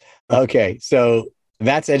 devs. Okay. So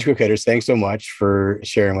that's Educators. Thanks so much for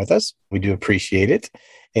sharing with us. We do appreciate it.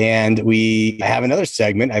 And we have another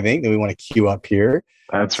segment, I think, that we want to queue up here.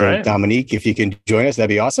 That's right. Dominique, if you can join us, that'd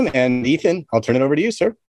be awesome. And Ethan, I'll turn it over to you,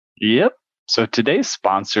 sir. Yep. So today's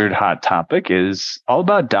sponsored hot topic is all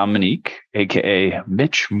about Dominique, aka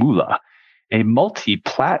Mitch Mula, a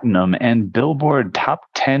multi-platinum and Billboard top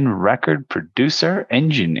 10 record producer,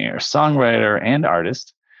 engineer, songwriter, and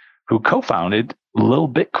artist who co-founded Lil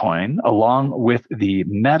Bitcoin along with the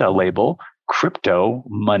meta label Crypto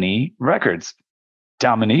Money Records.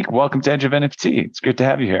 Dominique, welcome to Edge of NFT. It's great to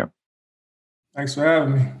have you here. Thanks for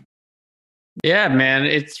having me. Yeah, man,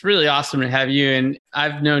 it's really awesome to have you. And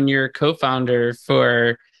I've known your co-founder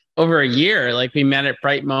for over a year. We met at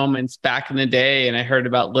Bright Moments back in the day, and I heard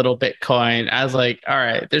about Little Bitcoin. I was like, all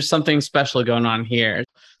right, there's something special going on here.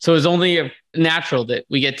 So it was only natural that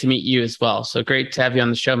we get to meet you as well. So great to have you on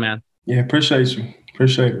the show, man. Yeah, appreciate you.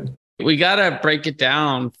 Appreciate it. We got to break it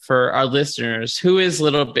down for our listeners. Who is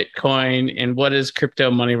Little Bitcoin and what is Crypto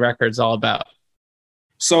Money Records all about?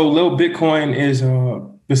 So Lil Bitcoin is a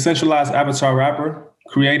decentralized avatar rapper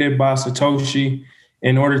created by Satoshi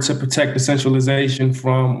in order to protect decentralization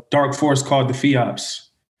from dark force called the FIOPs.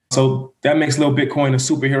 So that makes Lil Bitcoin a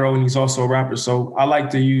superhero, and he's also a rapper. So I like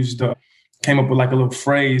to came up with a little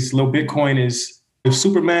phrase. Lil Bitcoin is, if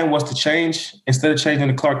Superman was to change, instead of changing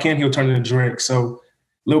to Clark Kent, he'll turn into Drake. So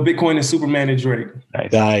Lil Bitcoin is Superman and Drake.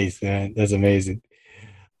 Nice, man. That's amazing.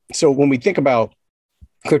 So when we think about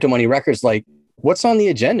Crypto Money Records, what's on the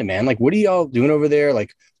agenda, man? What are y'all doing over there?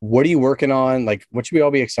 What are you working on? What should we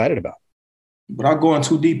all be excited about? Without going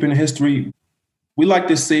too deep into history, we like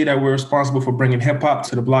to say that we're responsible for bringing hip hop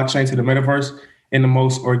to the blockchain, to the metaverse in the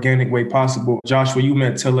most organic way possible. Joshua, you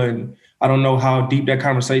met Tilla, and I don't know how deep that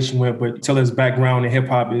conversation went, but Tilla's background in hip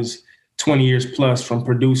hop is 20 years plus, from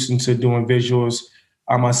producing to doing visuals.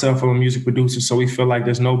 I myself am a music producer, so we feel like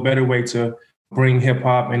there's no better way to bring hip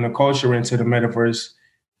hop and the culture into the metaverse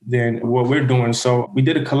than what we're doing. So we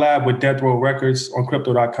did a collab with Death Row Records on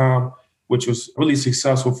Crypto.com, which was really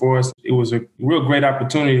successful for us. It was a real great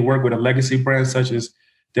opportunity to work with a legacy brand such as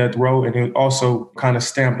Death Row, and it also kind of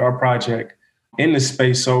stamped our project in this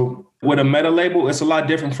space. So with a meta label, it's a lot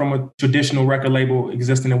different from a traditional record label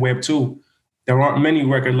existing in Web 2. There aren't many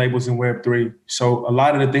record labels in Web 3. So a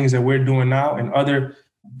lot of the things that we're doing now and other,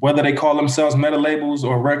 whether they call themselves meta labels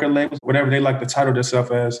or record labels, whatever they like to title themselves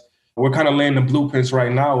as, we're kind of laying the blueprints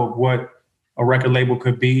right now of what a record label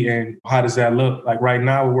could be and how does that look. Right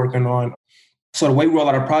now we're working on, so the way we roll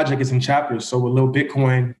out our project is in chapters. So with Lil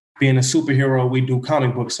Bitcoin being a superhero, we do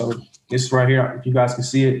comic books. So this right here, if you guys can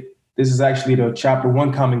see it, this is actually the chapter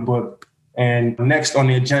 1 comic book. And next on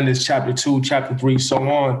the agenda is chapter 2, chapter 3, so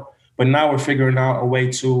on. But now we're figuring out a way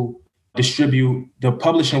to distribute the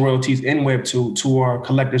publishing royalties in Web 2 to our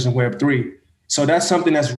collectors in Web 3. So that's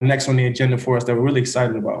something that's next on the agenda for us that we're really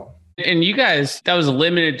excited about. And you guys, that was a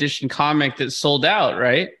limited edition comic that sold out,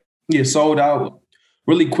 right? Yeah, sold out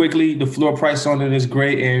really quickly. The floor price on it is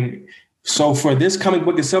great. And so for this comic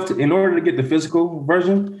book itself, in order to get the physical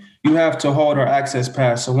version, you have to hold our access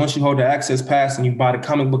pass. So once you hold the access pass and you buy the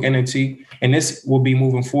comic book NFT, and this will be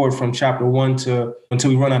moving forward from chapter 1 to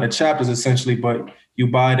until we run out of chapters, essentially. But you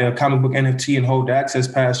buy the comic book NFT and hold the access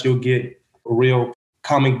pass, you'll get a real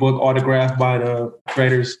comic book autographed by the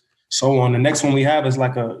creators, so on. The next one we have is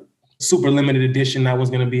like a super limited edition that was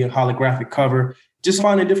going to be a holographic cover. Just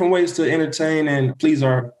finding different ways to entertain and please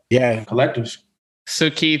our collectors.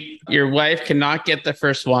 So Keith, your wife cannot get the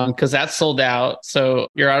first one because that's sold out. So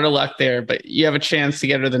you're out of luck there, but you have a chance to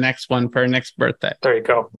get her the next one for her next birthday. There you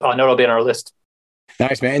go. I know it'll be on our list.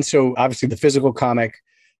 Nice, man. And so obviously the physical comic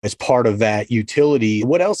is part of that utility.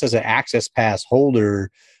 What else as an access pass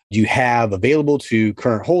holder do you have available to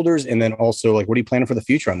current holders? And then also, like, what are you planning for the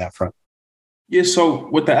future on that front? Yeah, so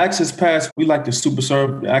with the access pass, we like to super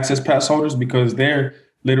serve the access pass holders because they're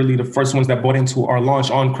literally the first ones that bought into our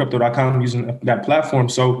launch on crypto.com using that platform.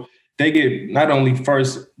 So they get not only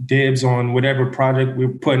first dibs on whatever project we're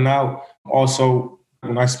putting out, also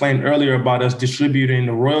when I explained earlier about us distributing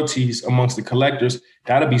the royalties amongst the collectors,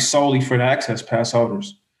 that'll be solely for the access pass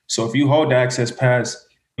holders. So if you hold the access pass,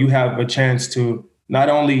 you have a chance to not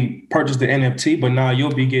only purchase the NFT, but now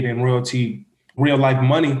you'll be getting royalty, real life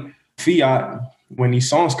money, fiat when these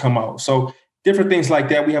songs come out. So different things like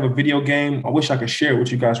that. We have a video game. I wish I could share it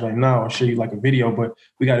with you guys right now. I'll show you like a video, but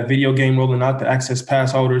we got a video game rolling out. The access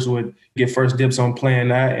pass holders would get first dibs on playing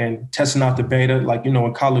that and testing out the beta. Like, you know,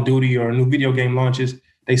 in Call of Duty or new video game launches,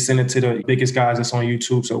 they send it to the biggest guys that's on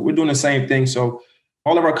YouTube. So we're doing the same thing. So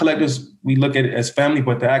all of our collectors, we look at it as family,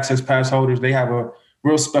 but the access pass holders, they have a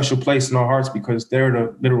real special place in our hearts because they're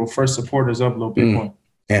the literal first supporters of Lil Bitcoin.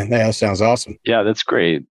 Yeah, that sounds awesome. Yeah, that's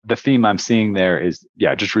great. The theme I'm seeing there is,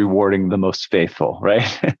 just rewarding the most faithful,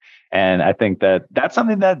 right? And I think that that's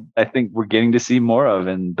something that I think we're getting to see more of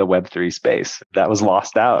in the Web3 space. That was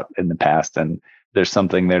lost out in the past, and there's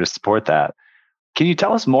something there to support that. Can you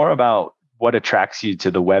tell us more about what attracts you to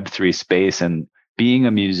the Web3 space and being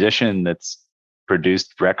a musician that's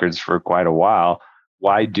produced records for quite a while?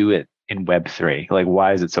 Why do it in Web3? Like,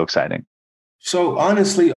 why is it so exciting? So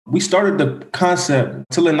honestly, we started the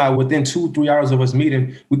concept, Tilla and I, within 2-3 hours of us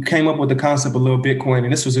meeting, we came up with the concept of Lil Bitcoin.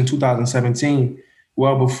 And this was in 2017,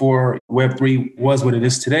 well before Web3 was what it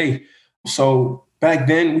is today. So back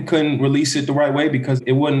then we couldn't release it the right way because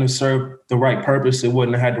it wouldn't have served the right purpose. It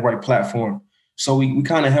wouldn't have had the right platform. So we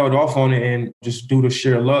kind of held off on it, and just due to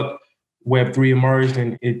sheer luck, Web3 emerged,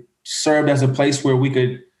 and it served as a place where we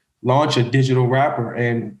could launch a digital rapper.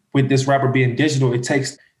 And with this rapper being digital, it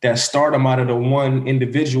takes that stardom out of the one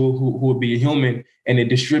individual who would be a human, and it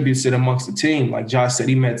distributes it amongst the team. Like Josh said,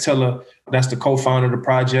 he met Tilla. That's the co-founder of the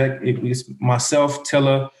project. It's myself,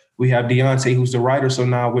 Tilla. We have Deontay, who's the writer. So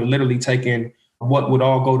now we're literally taking what would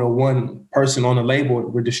all go to one person on the label.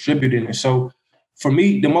 We're distributing it. So for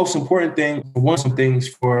me, the most important thing, one of the things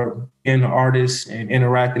for being an artist and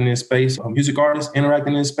interacting in space, music artists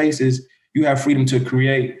interacting in space, is you have freedom to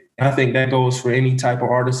create. And I think that goes for any type of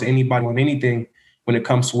artist, anybody on anything. When it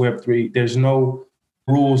comes to Web3, there's no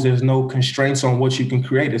rules, there's no constraints on what you can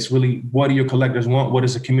create. It's really, what do your collectors want? What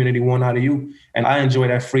does the community want out of you? And I enjoy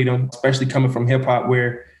that freedom, especially coming from hip hop,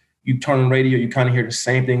 where you turn on radio, you kind of hear the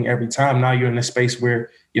same thing every time. Now you're in a space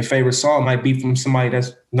where your favorite song might be from somebody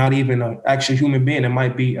that's not even an actual human being. It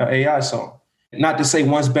might be an AI song. Not to say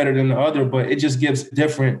one's better than the other, but it just gives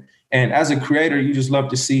different. And as a creator, you just love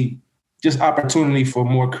to see just opportunity for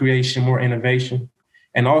more creation, more innovation.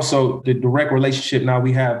 And also the direct relationship now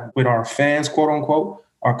we have with our fans, quote unquote,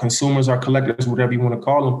 our consumers, our collectors, whatever you want to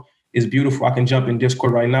call them, is beautiful. I can jump in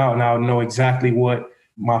Discord right now and I'll know exactly what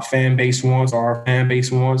my fan base wants, or our fan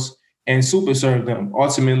base wants, and super serve them.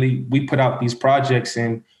 Ultimately, we put out these projects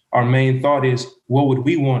and our main thought is, what would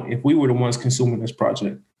we want if we were the ones consuming this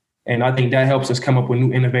project? And I think that helps us come up with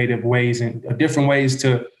new innovative ways and different ways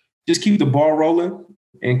to just keep the ball rolling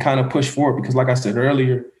and kind of push forward. Because like I said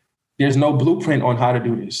earlier, there's no blueprint on how to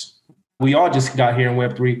do this. We all just got here in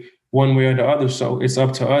Web3 one way or the other. So it's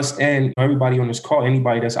up to us and everybody on this call,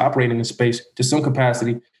 anybody that's operating in the space to some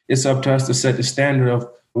capacity, it's up to us to set the standard of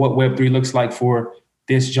what Web3 looks like for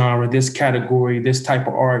this genre, this category, this type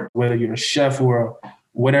of art, whether you're a chef or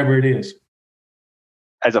whatever it is.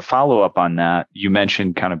 As a follow-up on that, you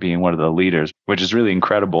mentioned kind of being one of the leaders, which is really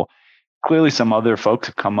incredible. Clearly, some other folks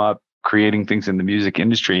have come up creating things in the music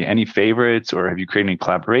industry. Any favorites, or have you created any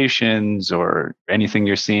collaborations or anything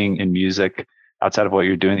you're seeing in music outside of what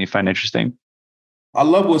you're doing that you find interesting? I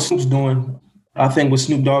love what Snoop's doing. I think what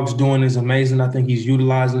Snoop Dogg's doing is amazing. I think he's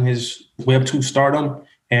utilizing his Web2 stardom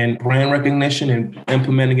and brand recognition and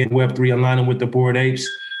implementing it in Web3, aligning with the Bored Apes.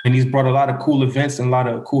 And he's brought a lot of cool events and a lot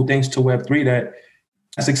of cool things to Web3 that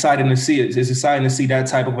That's exciting to see. It's exciting to see that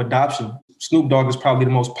type of adoption. Snoop Dogg is probably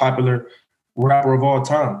the most popular rapper of all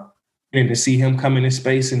time. And to see him come into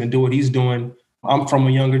space and to do what he's doing, I'm from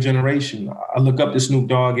a younger generation. I look up to Snoop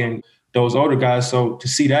Dogg and those older guys. So to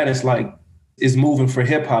see that, it's moving for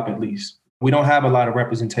hip hop at least. We don't have a lot of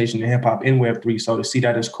representation in hip hop in Web3. So to see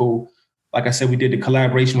that is cool. Like I said, we did the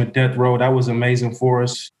collaboration with Death Row. That was amazing for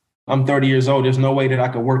us. I'm 30 years old. There's no way that I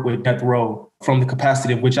could work with Death Row from the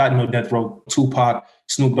capacity of which I know Death Row, Tupac,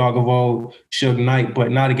 Snoop Dogg of old, Suge Knight.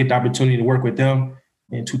 But now to get the opportunity to work with them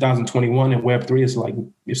in 2021 in Web3, it's like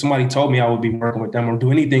if somebody told me I would be working with them or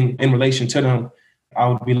do anything in relation to them, I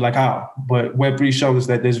would be like, But Web3 shows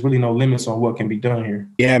that there's really no limits on what can be done here.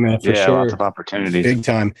 Yeah, man, for sure. Lots of opportunities. Big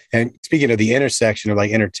time. And speaking of the intersection of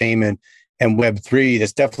like entertainment and Web3,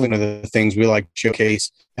 that's definitely one of the things we like to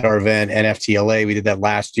showcase at our event, NFTLA. We did that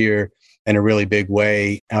last year in a really big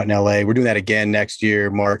way out in LA. We're doing that again next year,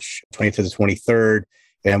 March 20th to the 23rd.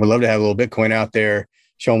 And we'd love to have a little Bitcoin out there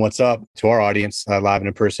showing what's up to our audience live and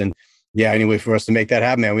in person. Yeah, anyway, for us to make that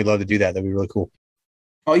happen, man, we'd love to do that. That'd be really cool.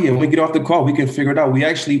 Oh, yeah. When we get off the call, we can figure it out. We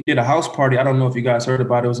actually did a house party. I don't know if you guys heard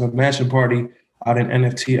about it. It was a mansion party out in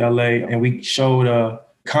NFT LA. And we showed a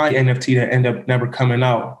Kanye NFT that ended up never coming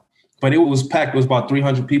out. But it was packed. It was about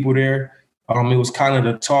 300 people there. It was kind of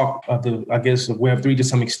the talk of of Web3 to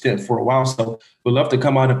some extent for a while. So we'd love to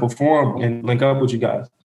come out and perform and link up with you guys.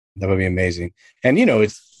 That would be amazing. And,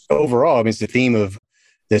 it's overall, it's the theme of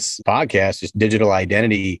this podcast, just digital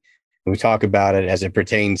identity. And we talk about it as it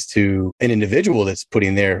pertains to an individual that's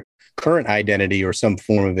putting their current identity or some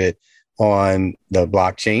form of it on the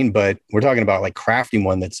blockchain. But we're talking about like crafting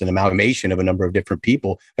one that's an amalgamation of a number of different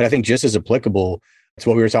people. But I think just as applicable to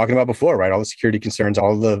what we were talking about before, right? All the security concerns,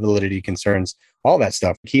 all the validity concerns, all that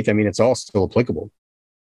stuff. Keith, it's all still applicable.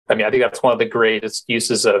 I think that's one of the greatest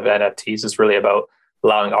uses of NFTs is really about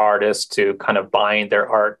allowing artists to kind of bind their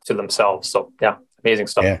art to themselves. So yeah, amazing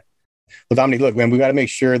stuff. Yeah. Well, Dominique, look, man, we got to make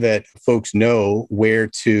sure that folks know where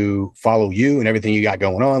to follow you and everything you got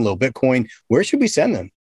going on, Lil Bitcoin. Where should we send them?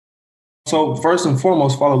 So first and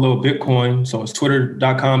foremost, follow Lil Bitcoin. So it's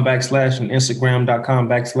twitter.com/ and instagram.com/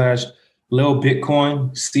 Lil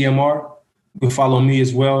Bitcoin CMR. You can follow me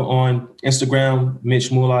as well on Instagram,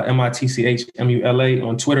 Mitch Moolah, MITCHMULA.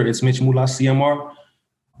 On Twitter, it's Mitch Moolah CMR.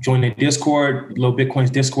 Join the Discord. Lil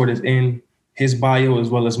Bitcoin's Discord is in his bio as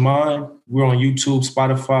well as mine. We're on YouTube,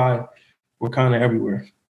 Spotify. We're kind of everywhere.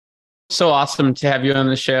 So awesome to have you on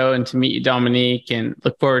the show and to meet you, Dominique, and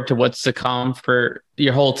look forward to what's to come for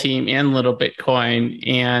your whole team and Little Bitcoin.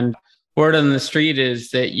 And word on the street is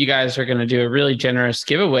that you guys are going to do a really generous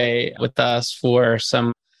giveaway with us for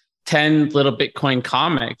some 10 Little Bitcoin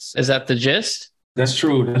comics. Is that the gist? That's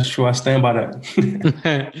true. I stand by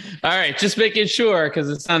that. All right. Just making sure because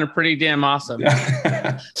it sounded pretty damn awesome.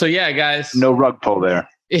 So yeah, guys. No rug pull there.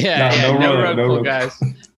 Yeah, no rug pull, guys.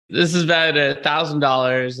 This is about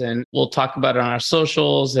 $1,000 and we'll talk about it on our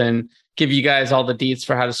socials and give you guys all the deets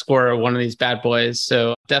for how to score one of these bad boys.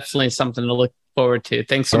 So definitely something to look forward to.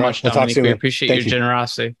 Thanks so much, Dominique. We appreciate your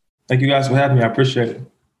generosity. Thank you guys for having me. I appreciate it.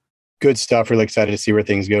 Good stuff. Really excited to see where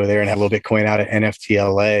things go there and have a little Bitcoin out at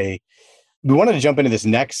NFTLA. We wanted to jump into this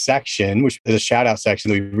next section, which is a shout out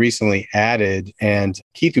section that we recently added. And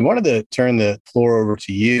Keith, we wanted to turn the floor over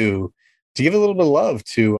to you to give a little bit of love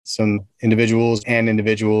to some individuals and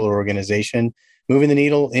individual organization moving the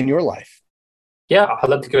needle in your life. Yeah, I'd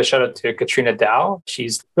love to give a shout out to Katrina Dow.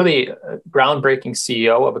 She's really a groundbreaking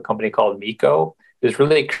CEO of a company called Miko, who's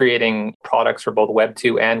really creating products for both Web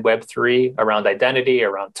 2 and Web 3 around identity,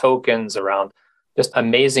 around tokens, around just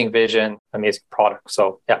amazing vision, amazing product.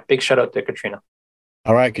 So yeah, big shout out to Katrina.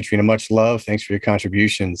 All right, Katrina, much love. Thanks for your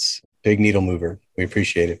contributions. Big needle mover. We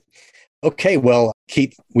appreciate it. Okay, well,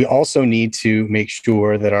 Keith, we also need to make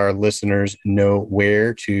sure that our listeners know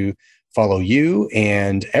where to follow you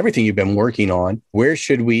and everything you've been working on. Where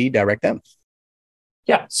should we direct them?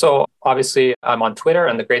 Yeah, so obviously I'm on Twitter,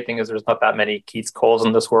 and the great thing is there's not that many Keith Coles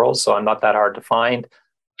in this world, so I'm not that hard to find.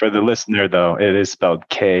 For the listener, though, it is spelled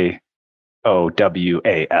Kowal.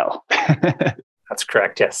 That's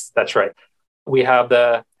correct. Yes, that's right. We have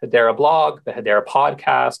the Hedera blog, the Hedera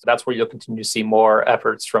podcast. That's where you'll continue to see more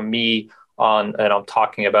efforts from me on, and I'm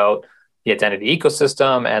talking about the identity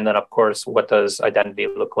ecosystem. And then, of course, what does identity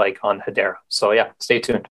look like on Hedera? So yeah, stay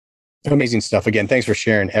tuned. Amazing stuff. Again, thanks for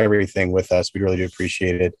sharing everything with us. We really do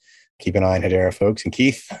appreciate it. Keep an eye on Hedera, folks. And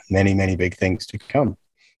Keith, many, many big things to come.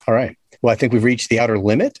 All right. Well, I think we've reached the outer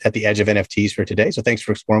limit at the edge of NFTs for today. So thanks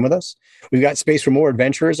for exploring with us. We've got space for more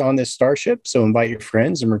adventurers on this starship. So invite your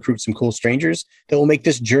friends and recruit some cool strangers that will make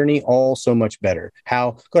this journey all so much better.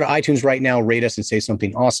 How? Go to iTunes right now, rate us and say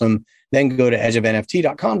something awesome. Then go to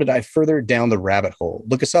edgeofnft.com to dive further down the rabbit hole.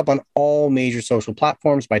 Look us up on all major social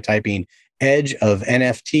platforms by typing Edge of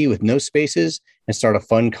NFT with no spaces and start a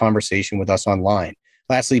fun conversation with us online.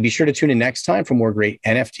 Lastly, be sure to tune in next time for more great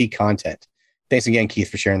NFT content. Thanks again, Keith,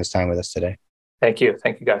 for sharing this time with us today. Thank you.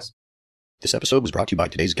 Thank you, guys. This episode was brought to you by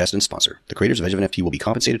today's guest and sponsor. The creators of Edge of NFT will be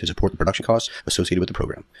compensated to support the production costs associated with the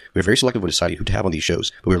program. We are very selective when deciding who to have on these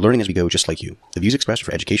shows, but we are learning as we go just like you. The views expressed are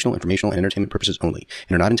for educational, informational, and entertainment purposes only,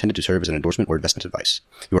 and are not intended to serve as an endorsement or investment advice.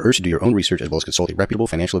 You are urged to do your own research as well as consult a reputable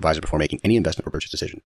financial advisor before making any investment or purchase decision.